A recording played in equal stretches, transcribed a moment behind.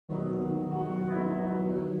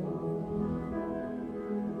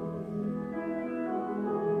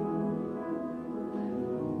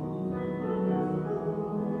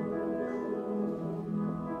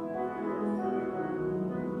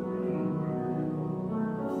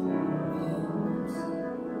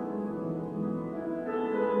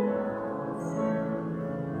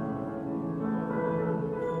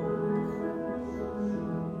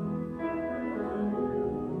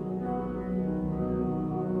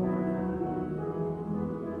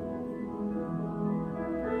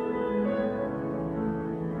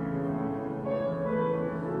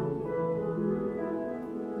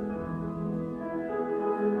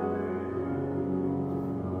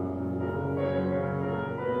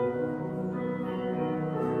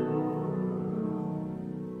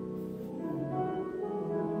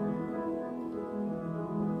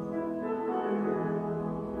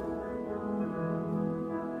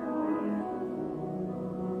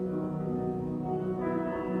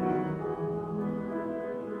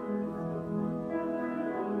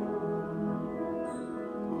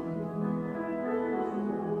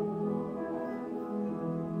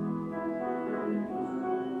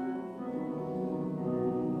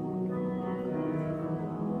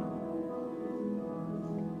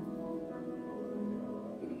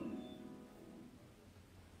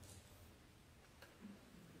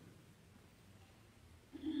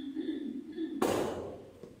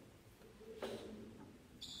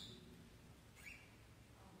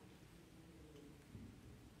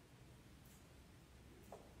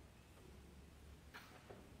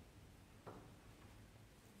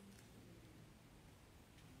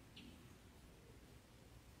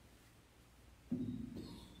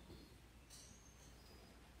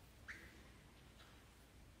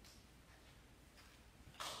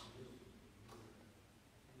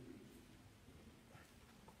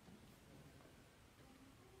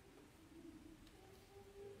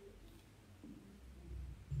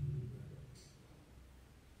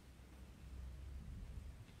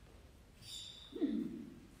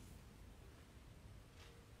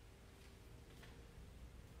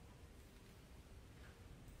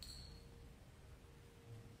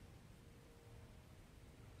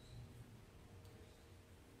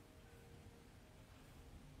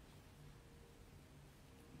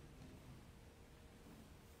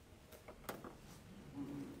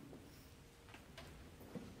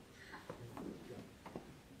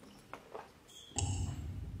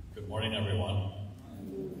Good morning, everyone.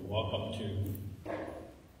 Welcome to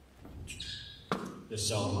this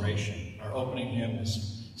celebration. Our opening hymn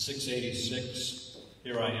is 686,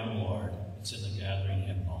 Here I Am, Lord. It's in the gathering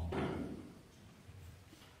hymnal.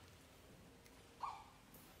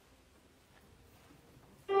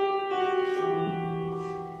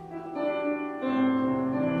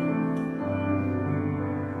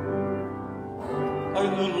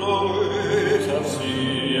 Like the Lord of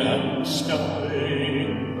sea and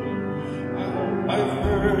sky, I've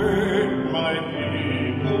heard my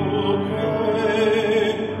people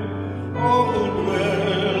cry, all who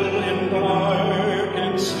dwell in dark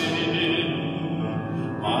and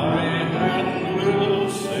sin, my hand will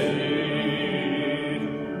save.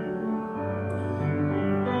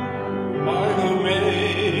 I who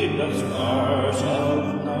made the stars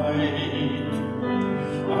of night,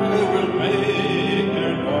 I will make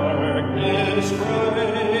their darkness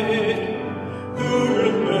bright, who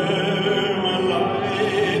will bear my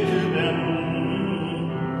light to them.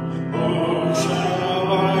 Whom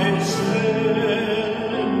shall I send?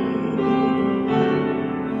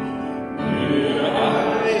 Here I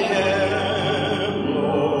am,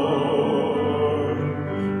 Lord.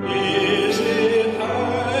 Is it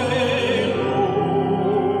I,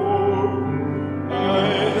 Lord? I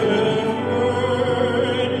have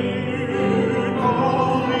heard you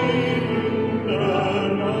calling in the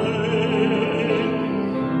night.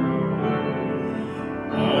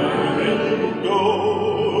 I will go,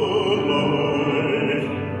 Lord,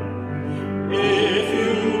 if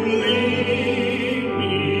you lead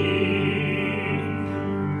me.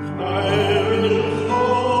 I will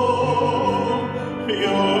hold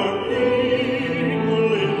your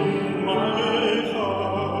people in my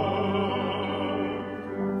heart.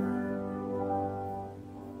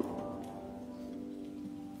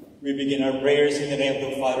 We begin our prayers in the name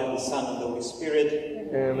of the Father, the Son, and the Holy Spirit.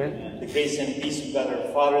 Amen. The grace and peace of God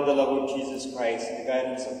our Father, the love of Jesus Christ, and the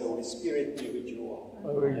guidance of the Holy Spirit be with you all.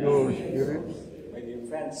 With your spirit. My dear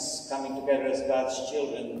friends, coming together as God's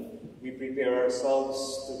children, we prepare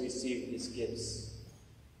ourselves to receive His gifts.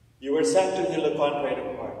 You were sent to heal the contrite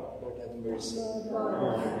of heart. Lord, have mercy.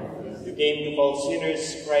 You came to call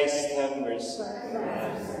sinners. Christ, have mercy.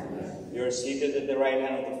 You are seated at the right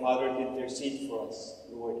hand of the Father to intercede for us.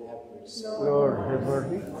 Lord, have mercy. Lord, have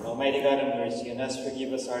mercy. Almighty God, have mercy on us,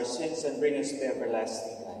 forgive us our sins, and bring us to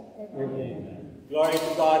everlasting life. Amen. Glory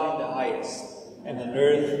to God in the highest, and on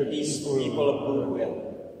earth peace to people of good will.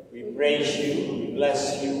 We praise you, we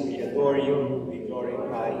bless you, we adore you, we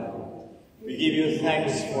glorify you. We give you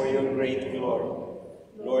thanks for your great glory.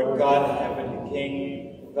 Lord God, Heavenly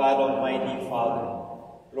King, God Almighty Father,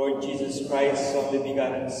 Lord Jesus Christ, only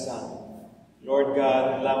begotten Son, Lord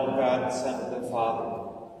God, Lamb of God, Son of the Father,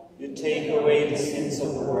 you take away the sins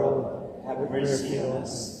of the world, have mercy on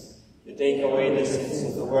us. You take away the sins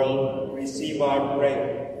of the world, receive our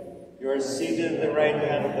prayer. You are seated at the right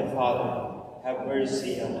hand of the Father, have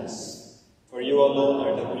mercy on us. For you alone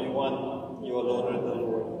are the Holy One, you alone are the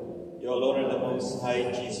Lord, you alone are the Most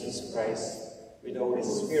High Jesus Christ, with the Holy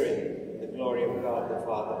Spirit, the glory of God the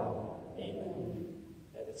Father. Amen.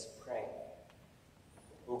 Let us pray.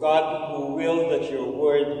 O God, who willed that your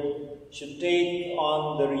word should take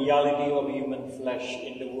on the reality of human flesh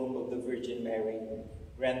in the womb of the Virgin Mary,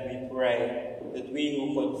 grant, we pray, that we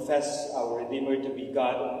who confess our Redeemer to be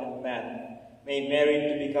God and man may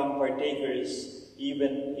merit to become partakers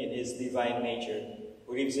even in his divine nature,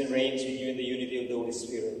 who lives and reigns with you in the unity of the Holy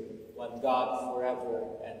Spirit, one God forever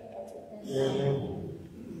and ever. Amen.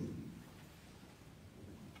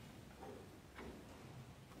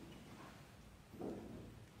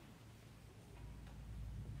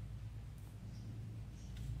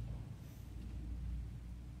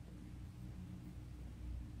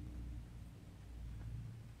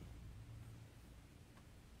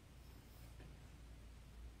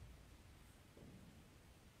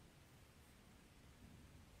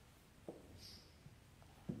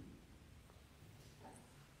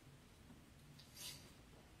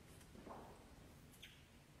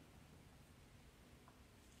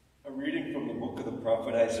 A reading from the book of the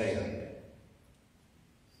prophet Isaiah.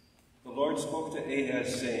 The Lord spoke to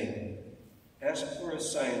Ahaz, saying, Ask for a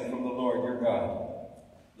sign from the Lord your God.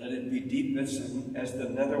 Let it be deep as the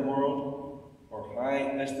netherworld, or high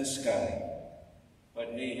as the sky.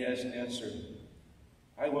 But Ahaz answered,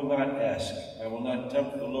 I will not ask, I will not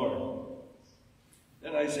tempt the Lord.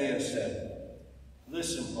 Then Isaiah said,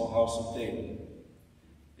 Listen, O house of David.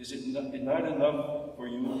 Is it not enough for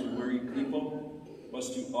you to weary people?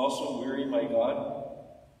 Must you also weary my God?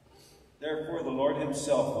 Therefore the Lord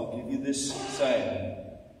himself will give you this sign.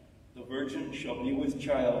 The virgin shall be with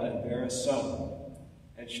child and bear a son,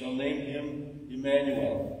 and shall name him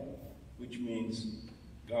Emmanuel, which means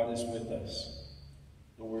God is with us.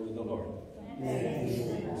 The word of the Lord.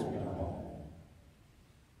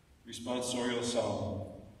 Responsorial Psalm.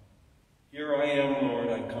 Here I am, Lord,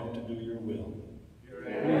 I come to do your will. Here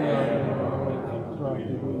I am, Lord, I come to do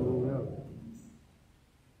your will.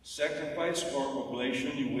 Sacrifice or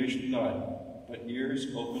oblation you wished not, but ears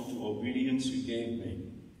open to obedience you gave me.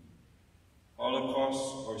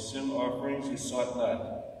 Holocausts or sin offerings you sought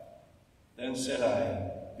not. Then said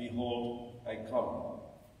I, Behold, I come.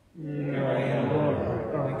 Here I am,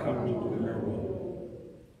 Lord, I come to do your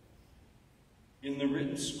will. In the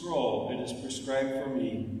written scroll it is prescribed for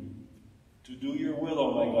me, to do your will,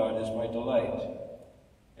 O my God, is my delight,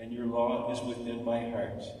 and your law is within my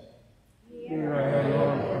heart. Here I am,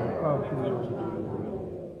 Lord, I come to do your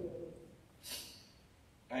will.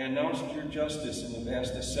 I announced your justice in the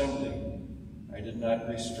vast assembly. I did not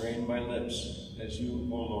restrain my lips, as you,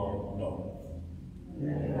 O Lord, know.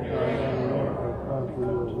 Here I am, Lord, I come to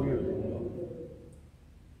do your will.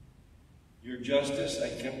 Your justice I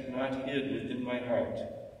kept not hid within my heart.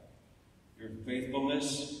 Your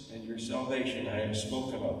faithfulness and your salvation I have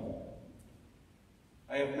spoken of.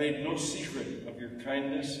 I have made no secret of your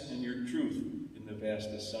kindness and your truth in the vast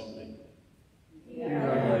assembly. Here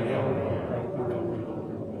I am, Lord, I come to do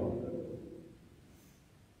your will.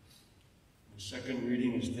 The second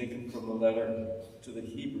reading is taken from the letter to the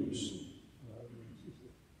Hebrews.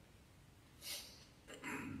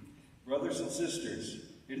 Brothers and sisters,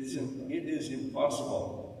 it is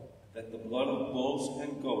impossible that the blood of bulls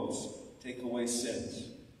and goats take away sins.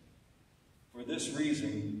 For this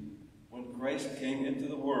reason, when Christ came into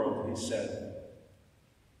the world, he said,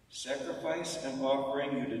 Sacrifice and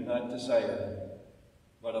offering you did not desire,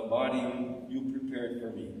 but a body you prepared for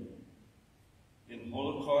me. In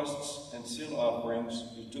holocausts and sin offerings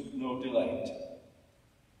you took no delight.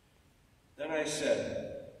 Then I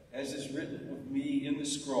said, as is written of me in the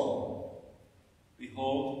scroll,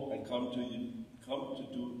 Behold, I come to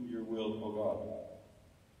do your will, O God.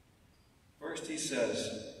 First he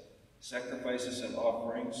says, Sacrifices and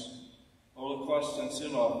offerings, holocausts and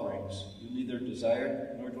sin offerings, you neither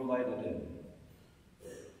desired nor delighted in.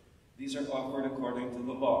 These are offered according to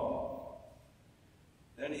the law.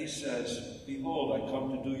 Then he says, "Behold, I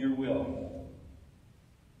come to do your will."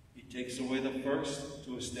 He takes away the first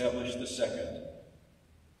to establish the second.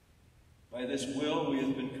 By this will we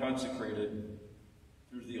have been consecrated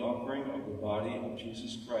through the offering of the body of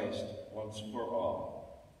Jesus Christ once for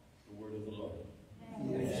all. The word of the Lord.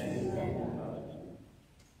 Amen.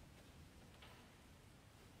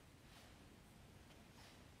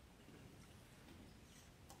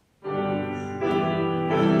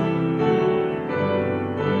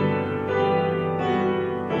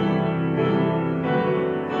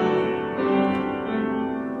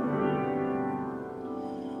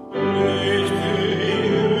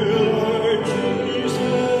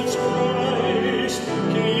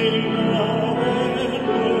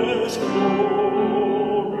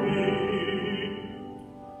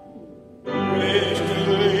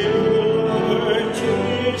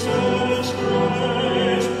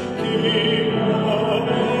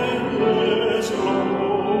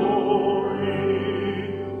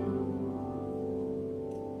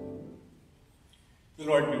 The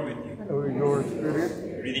Lord be with you. And with your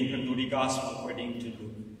spirit. Reading from the Gospel according to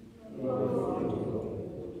Luke.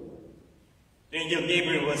 The angel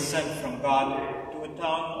Gabriel was sent from God to a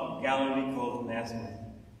town of Galilee called Nazareth,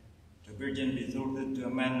 to a virgin betrothed to a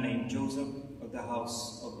man named Joseph of the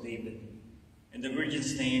house of David. And the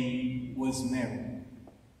virgin's name was Mary.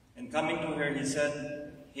 And coming to her, he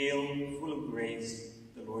said, "Hail, full of grace,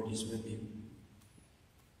 the Lord is with you."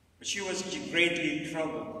 But she was greatly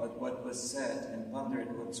troubled at what was said and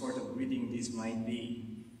wondered what sort of greeting this might be.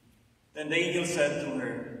 Then the angel said to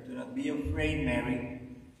her, "Do not be afraid, Mary,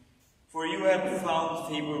 for you have found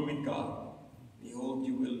favor with God. Behold,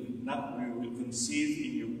 you will conceive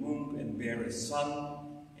in your womb and bear a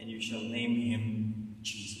son, and you shall name him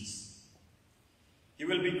Jesus. He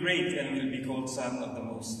will be great and will be called Son of the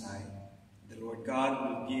Most High. The Lord God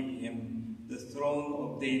will give him the throne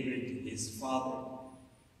of David his father,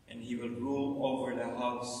 and he will rule over the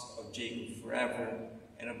house of Jacob forever,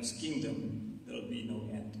 and of his kingdom there will be no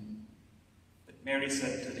end." But Mary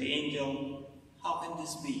said to the angel, "How can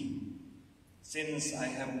this be, since I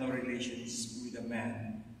have no relations with a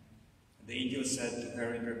man?" And the angel said to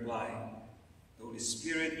her in reply, "The Holy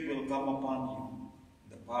Spirit will come upon you,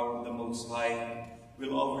 and the power of the Most High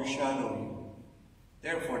will overshadow you.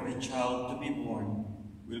 Therefore the child to be born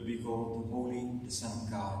will be called Holy, the Son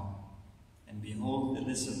of God. And behold,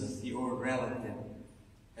 Elizabeth, your relative,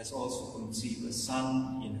 has also conceived a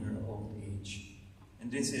son in her old age.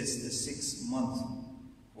 And this is the 6th month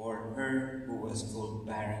for her who was called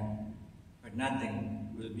barren, for nothing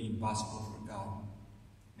will be impossible for God."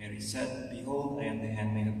 Mary said, "Behold, I am the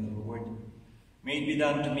handmaid of the Lord. May it be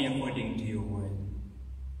done to me according to your word."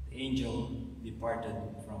 The angel departed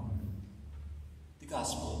from her. The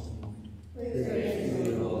Gospel of the Lord. Praise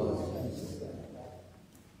to you, Lord.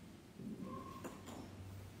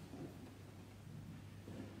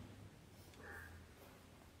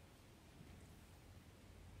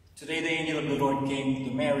 Today the angel of the Lord came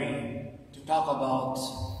to Mary to talk about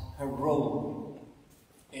her role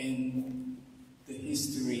in the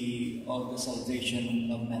history of the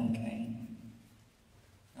salvation of mankind.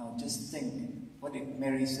 Now just think, what if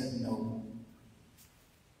Mary said no?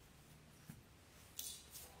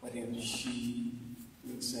 What if she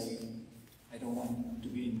would say, "I don't want to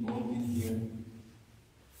be involved in here.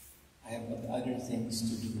 I have other things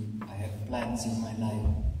to do. I have plans in my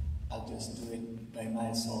life. I'll just do it by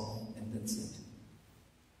myself, and that's it."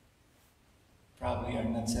 Probably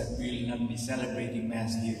we will not be celebrating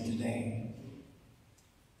Mass here today.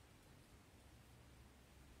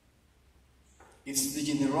 It's the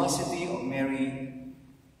generosity of Mary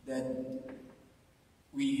that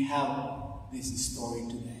we have this story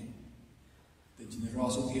today. The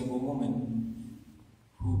generosity of a woman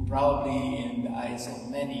who probably, in the eyes of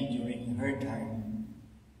many during her time,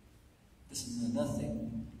 doesn't know nothing.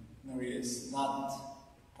 Mary is not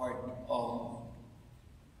part of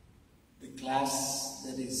the class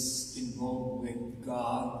that is involved with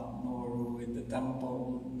God, nor with the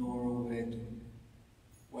temple, nor with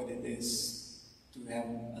what it is to have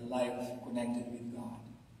a life connected with God.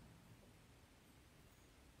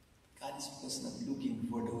 God was not looking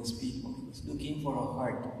for those people. He was looking for a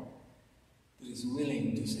heart that is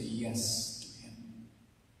willing to say yes to Him.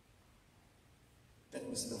 That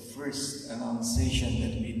was the first Annunciation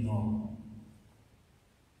that we know.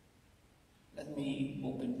 Let me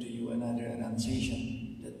open to you another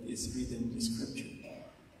Annunciation that is written in the Scripture.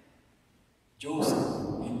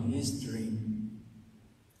 Joseph, in his dream,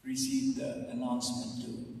 received the announcement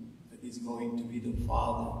that he's going to be the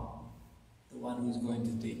father, the one who's going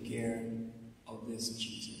to take care of this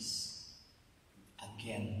Jesus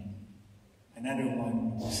again. another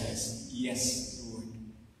one who says, "Yes, Lord."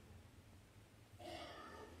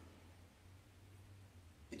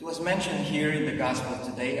 It was mentioned here in the Gospel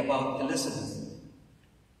today about Elizabeth.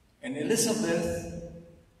 And Elizabeth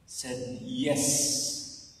said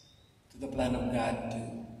yes to the plan of God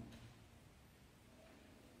too.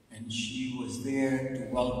 And she was there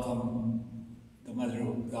to welcome the Mother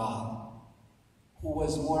of God, who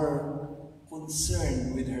was more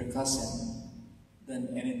concerned with her cousin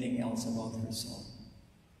than anything else about herself.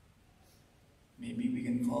 Maybe we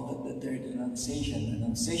can call it the third Annunciation.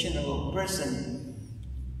 Annunciation of a person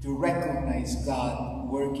to recognize God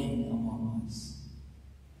working among us.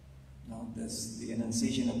 Now, does the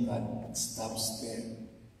Annunciation of God stops there?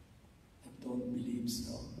 I don't believe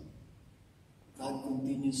so. God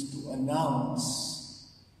continues to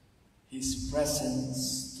announce His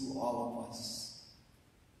presence to all of us.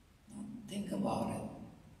 Now, think about it.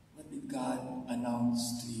 What did God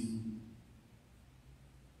announce to you?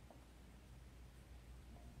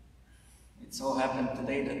 It so happened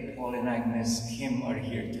today that Paul and Agnes Kim are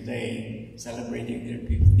here today celebrating their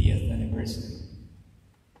 50th anniversary.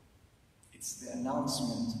 It's the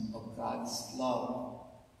announcement of God's love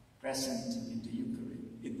present in the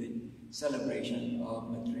Eucharist, in the celebration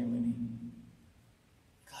of matrimony.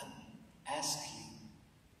 God asks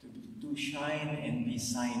you to shine and be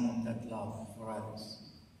sign of that love for others.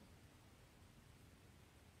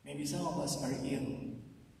 Maybe some of us are ill,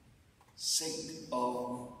 sick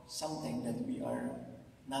of something that we are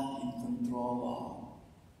not in control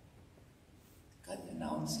of. God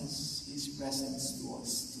announces His presence to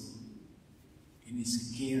us too, in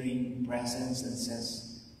His caring presence, and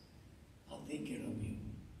says, "I'll take care of you."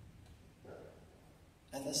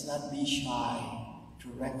 Let us not be shy to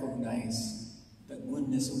recognize the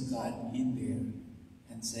goodness of God in there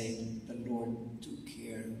and say, "The Lord took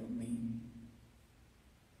care of me."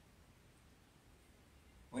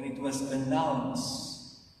 When it was announced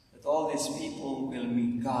that all these people will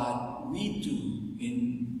meet God, we too,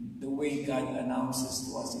 in the way God announces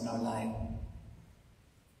to us in our life,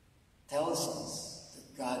 tells us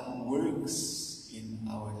that God works in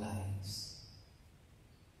our lives.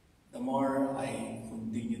 The more I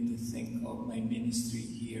continue to think of my ministry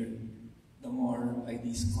here, the more I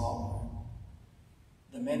discover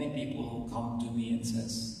the many people who come to me and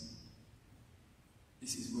says,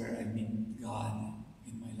 "This is where I meet God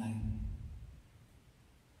in my life."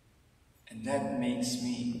 And that makes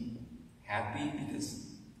me happy,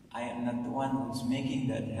 because I am not the one who's making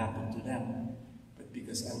that happen to them, but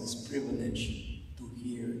because I was privileged to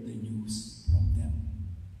hear the news from them.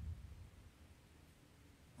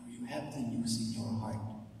 Now you have the news in your heart.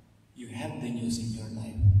 You have the news in your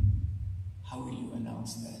life. How will you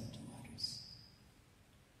announce that to others?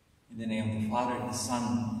 In the name of the Father, the Son,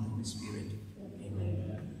 and the Holy Spirit.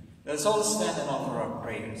 Amen. Let us all stand and offer our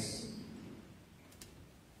prayers.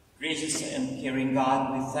 Gracious and caring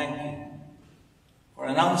God, we thank you for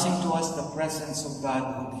announcing to us the presence of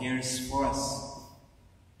God who cares for us,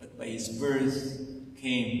 but by His birth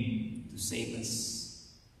came to save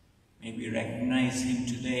us. May we recognize Him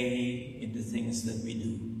today in the things that we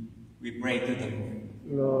do. We pray to the Lord.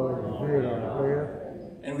 Lord, hear our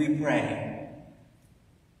prayer. And we pray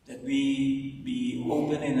that we be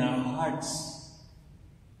open in our hearts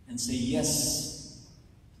and say yes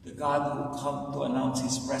to the God who come to announce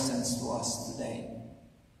His presence to us today.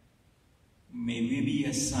 May we be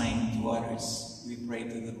a sign to others. We pray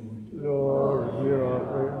to the Lord. Lord, hear our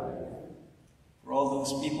prayer. For all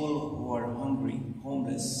those people who are hungry,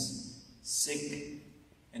 homeless, sick,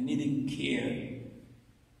 and needing care,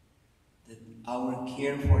 that our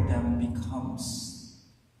care for them becomes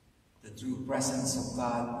the true presence of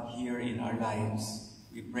God here in our lives.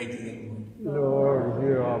 We pray to the Lord. Lord,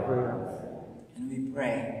 hear our prayer. And we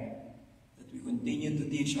pray that we continue to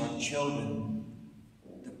teach our children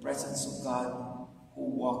the presence of God who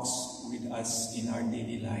walks with us in our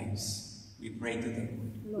daily lives. We pray to the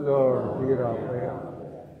Lord. Lord, hear our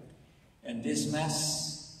prayer. And this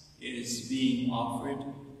Mass is being offered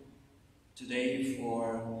today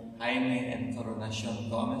for Jaime and Coronacion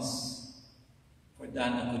Gomez, for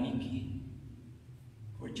Dana Kuniki,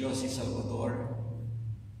 for Josie Salvador,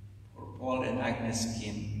 for Paul and Agnes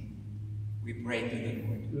Kim. We pray to the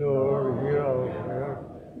Lord. Lord, hear our prayer.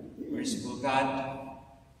 Merciful God,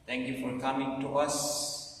 thank you for coming to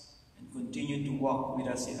us and continue to walk with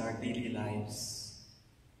us in our daily lives.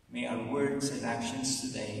 May our words and actions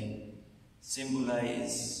today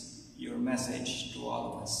symbolize your message to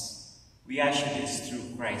all of us. We ask you this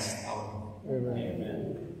through Christ our Lord. Amen.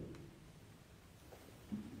 Amen.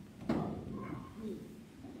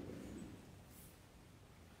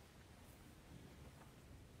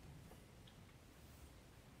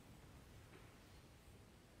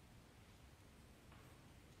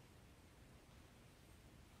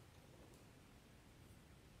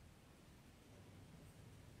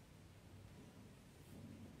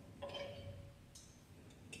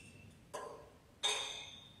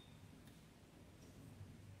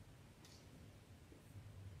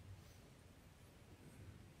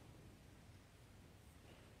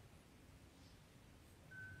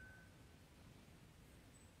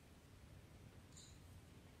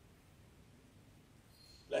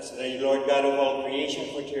 Blessed are you, Lord God of all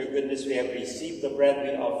creation, for to your goodness we have received the bread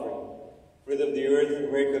we offer you. Fruit of the earth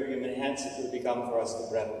and work of human hands, it will become for us the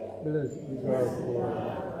bread of life. Blessed be God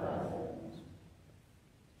forever.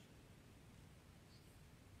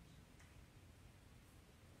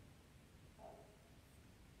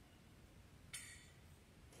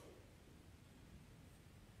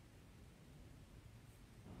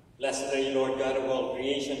 Blessed are you, Lord God of all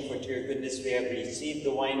creation, for to your goodness we have received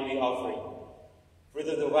the wine we offer you. Fruit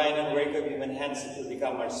of the vine and work of human hands, it will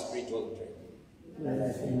become our spiritual drink.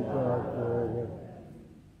 Blessed be God forever.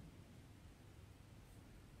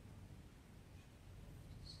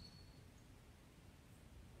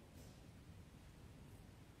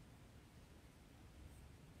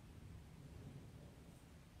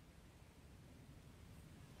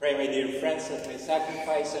 Pray, my dear friends, that my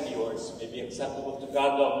sacrifice and yours may be acceptable to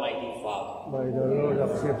God the Almighty Father. May the Lord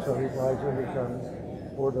accept sacrifice and His Son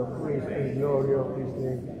for the praise and glory of His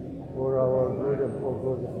name, for our good and for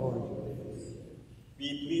God and Holy Spirit.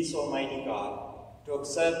 Be pleased, Almighty God, to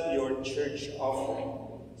accept your church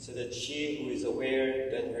offering, so that she who is aware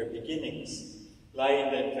that her beginnings lie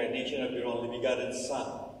in the incarnation of your only begotten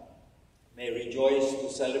Son may rejoice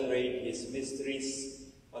to celebrate his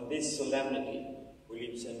mysteries on this solemnity, who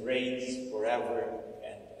lives and reigns forever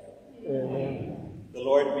and ever. Amen. The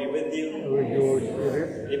Lord be with you. And with your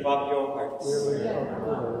spirit, Lift up your hearts. we lift up to the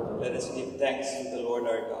Lord. Let us give thanks to the Lord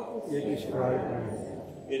our God. It is right.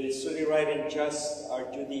 It is truly right and just, our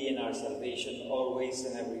duty and our salvation, always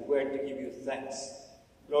and everywhere, to give you thanks.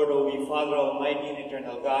 Lord, Holy Father, Almighty and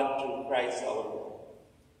eternal God, through Christ our Lord.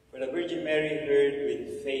 For the Virgin Mary heard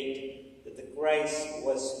with faith that the Christ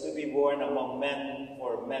was to be born among men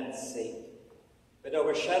for men's sake. By the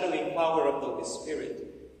overshadowing power of the Holy Spirit,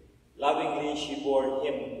 lovingly she bore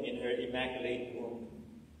him in her immaculate womb,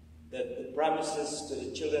 that the promises to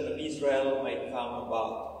the children of Israel might come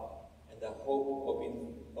about, and the hope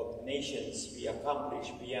of nations be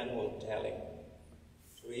accomplished beyond all telling.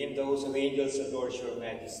 Through him the host of angels adores your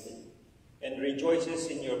majesty, and rejoices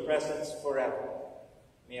in your presence forever.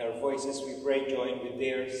 May our voices, we pray, join with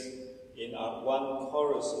theirs in our one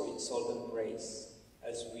chorus of exultant praise,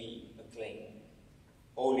 as we acclaim.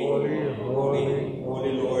 Holy, holy, holy,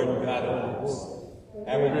 holy Lord God of hosts,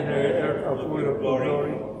 heaven and earth are full of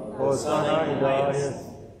glory. Hosanna in the highest.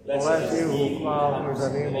 Blessed is he who comes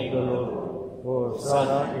in the name of the Lord.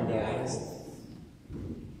 Hosanna in the highest.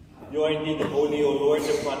 You are indeed holy, O Lord, the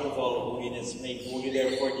fount of all holiness. Make holy,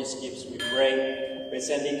 therefore, these gifts, we pray, by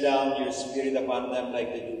sending down your Spirit upon them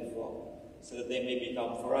like the dewfall, so that they may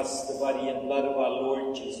become for us the body and blood of our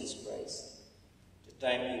Lord Jesus Christ. The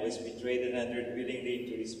time he was betrayed and entered willingly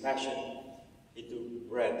into his passion, he took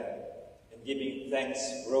bread, and giving thanks,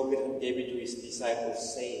 broke it and gave it to his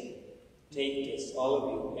disciples, saying, "Take this, all of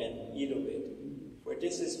you, and eat of it, for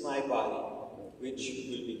this is my body, which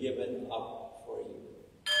will be given up for you."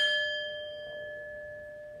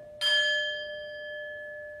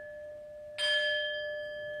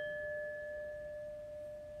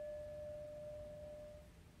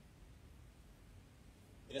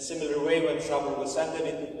 In a similar way, when supper was ended,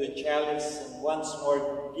 he took the chalice, and once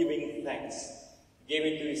more giving thanks, gave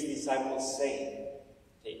it to his disciples, saying,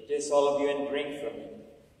 "Take this, all of you, and drink from it,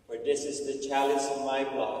 for this is the chalice of my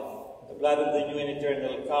blood, the blood of the new and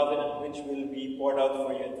eternal covenant, which will be poured out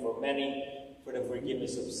for you and for many, for the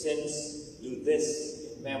forgiveness of sins. Do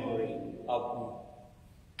this in memory of me."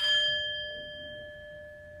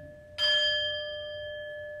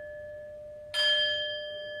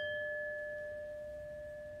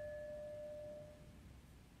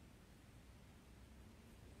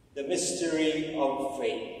 The mystery of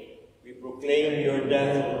faith. We proclaim your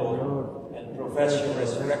death, Lord, and profess your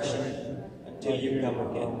resurrection until you come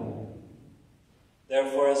again.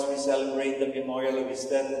 Therefore, as we celebrate the memorial of his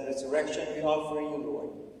death and resurrection, we offer you, Lord,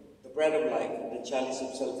 the bread of life and the chalice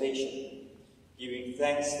of salvation, giving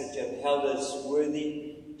thanks that you have held us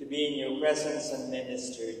worthy to be in your presence and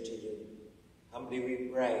minister to you. Humbly we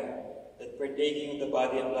pray that, partaking of the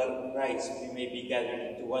body and blood of Christ, we may be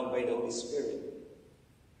gathered into one by the Holy Spirit.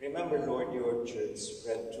 Remember, Lord, your church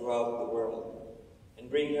spread throughout the world, and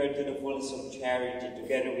bring her to the fullness of charity,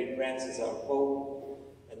 together with Francis, our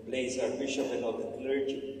Pope, and Blaise, our Bishop, and all the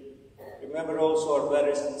clergy. Remember also our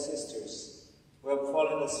brothers and sisters who have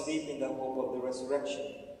fallen asleep in the hope of the resurrection,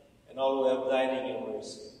 and all who have died in your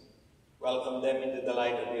mercy. Welcome them into the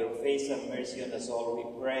light of your face, and mercy on us all,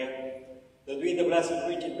 we pray, that we, the Blessed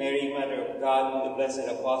Virgin Mary, Mother of God, with the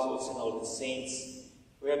blessed apostles and all the saints,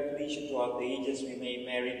 who have pleased you throughout the ages, we may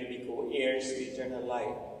merit to be co-heirs to eternal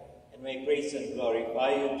life, and may praise and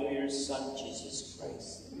glorify you through your Son, Jesus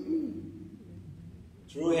Christ.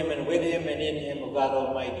 Through him and with him and in him, O God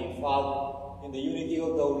Almighty Father, in the unity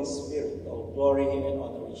of the Holy Spirit, all glory and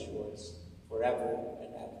honor is yours, forever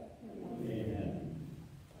and ever. Amen.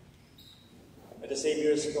 By the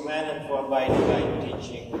Savior's command and formed by divine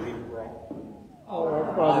teaching, we pray.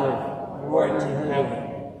 Our Father, who art in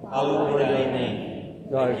heaven, hallowed be thy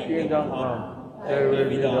name. Thy kingdom come, thy will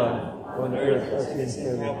be done, on earth as it is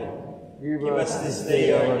in heaven. Give us this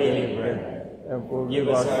day our daily bread, and forgive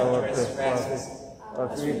us our trespasses,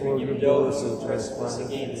 as we forgive those who trespass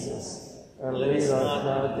against us. And lead us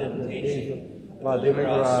not into temptation, but deliver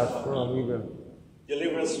us from evil.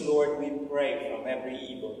 Deliver us, Lord, we pray, from every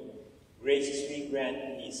evil. Graciously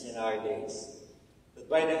grant peace in our days, that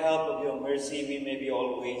by the help of your mercy we may be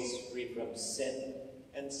always free from sin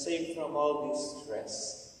and safe from all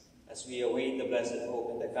distress, as we await the blessed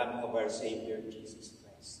hope and the coming of our Savior, Jesus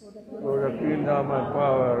Christ. For the kingdom and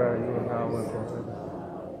power and now and forever.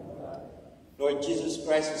 Lord Jesus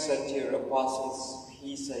Christ, who said to your apostles,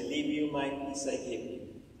 "Peace I leave you, my peace I give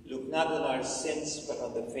you," look not on our sins, but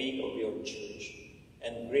on the faith of your church,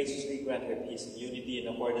 and graciously grant her peace and unity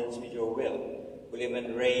in accordance with your will, who live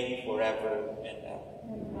and reign forever and ever.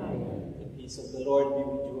 Amen. The peace of the Lord be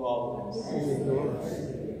with you always.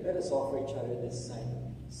 Let us offer each other this sign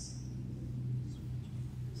of peace.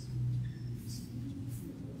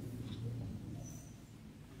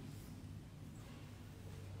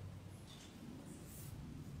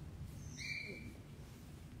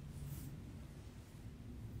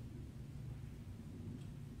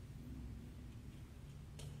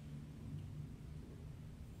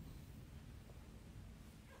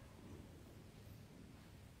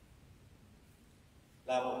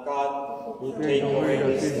 Lamb of God, who take away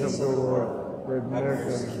the sins of the world, have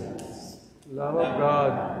mercy on us. Lamb of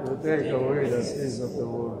God, who take away the sins of the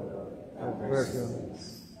world, have mercy on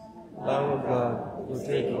us. Lamb of God, who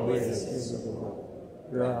take away the sins of the world,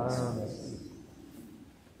 grant us.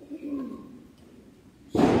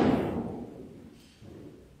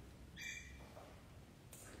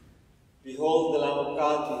 Behold the Lamb of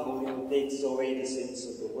God, who takes away the sins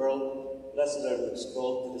of the world. Blessed are those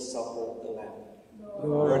called to the supper of the Lamb.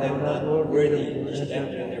 Lord, I am not worthy you should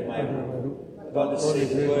enter under my roof, but to say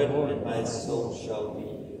the word, and my soul shall be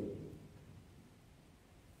healed.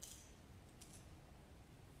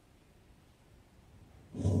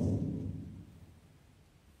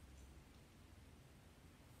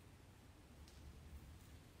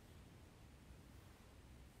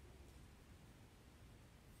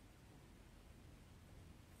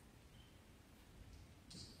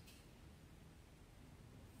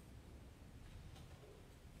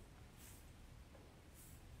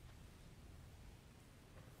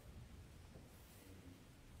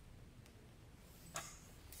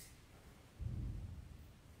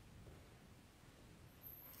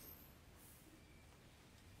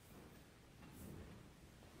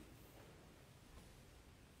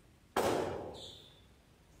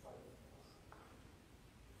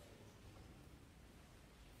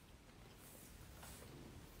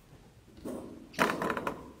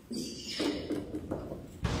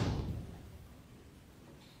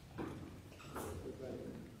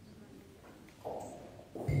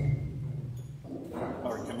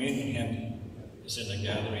 Communion hymn is in the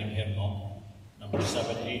gathering hymnal, number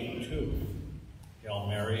 782, Hail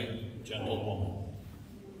Mary, Gentle Woman.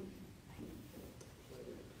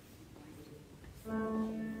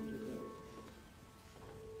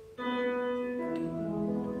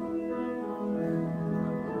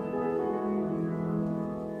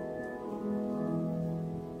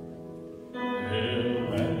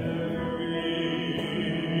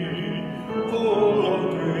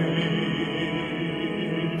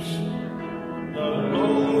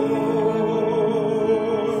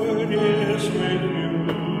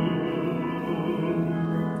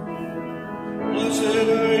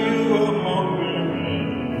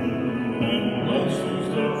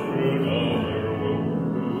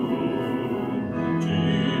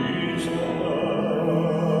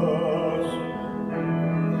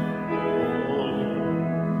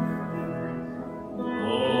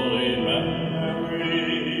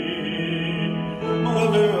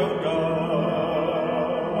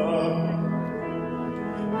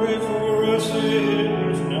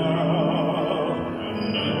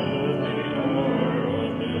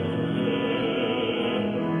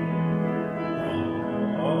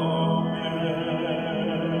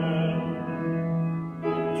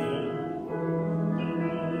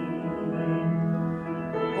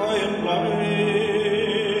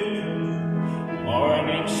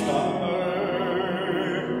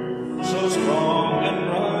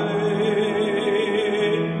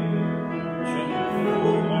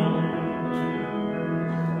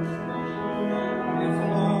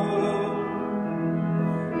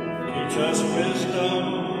 Teach us wisdom.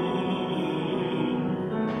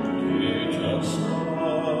 Teach us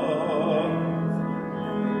love.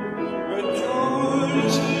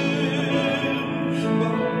 Rejoicing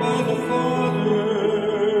by the Father.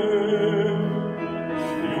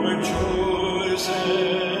 You were chosen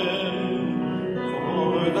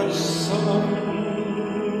for the Son.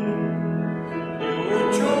 You were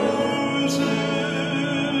chosen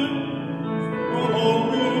from all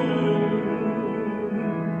women,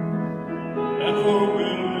 and for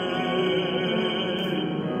women,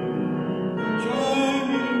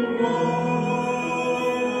 shining one,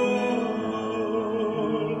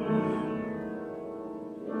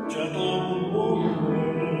 gentle woman,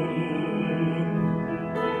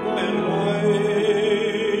 and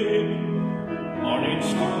light, morning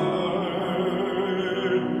star,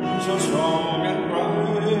 so strong and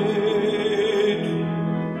bright,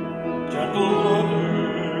 gentle mother,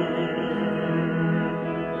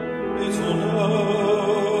 is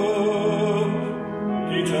love,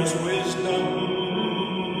 teach us wisdom,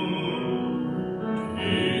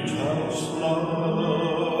 teach us love.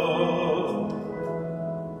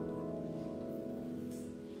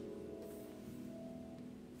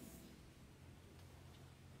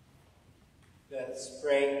 Let's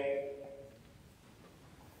pray.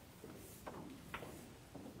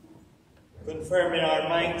 Confirm in our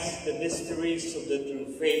minds the mysteries of the true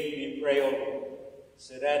faith, we pray, O Lord,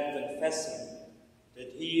 so that confessing that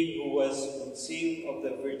he who was conceived of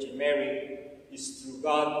the Virgin Mary is true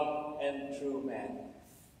God and true man,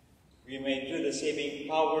 we may, through the saving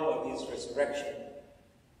power of his resurrection,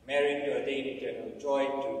 merit to attain eternal joy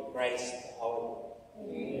through Christ our Lord.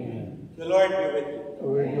 Amen. The Lord be with you.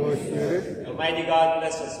 With your spirit. Almighty God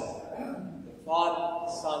bless us all, the Father,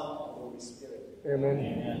 the Son, and the Holy Spirit. Amen.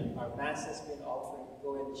 Amen. Our Mass has been offered. Go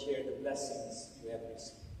and share the blessings you have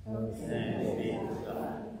received. Thanks be to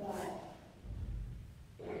God.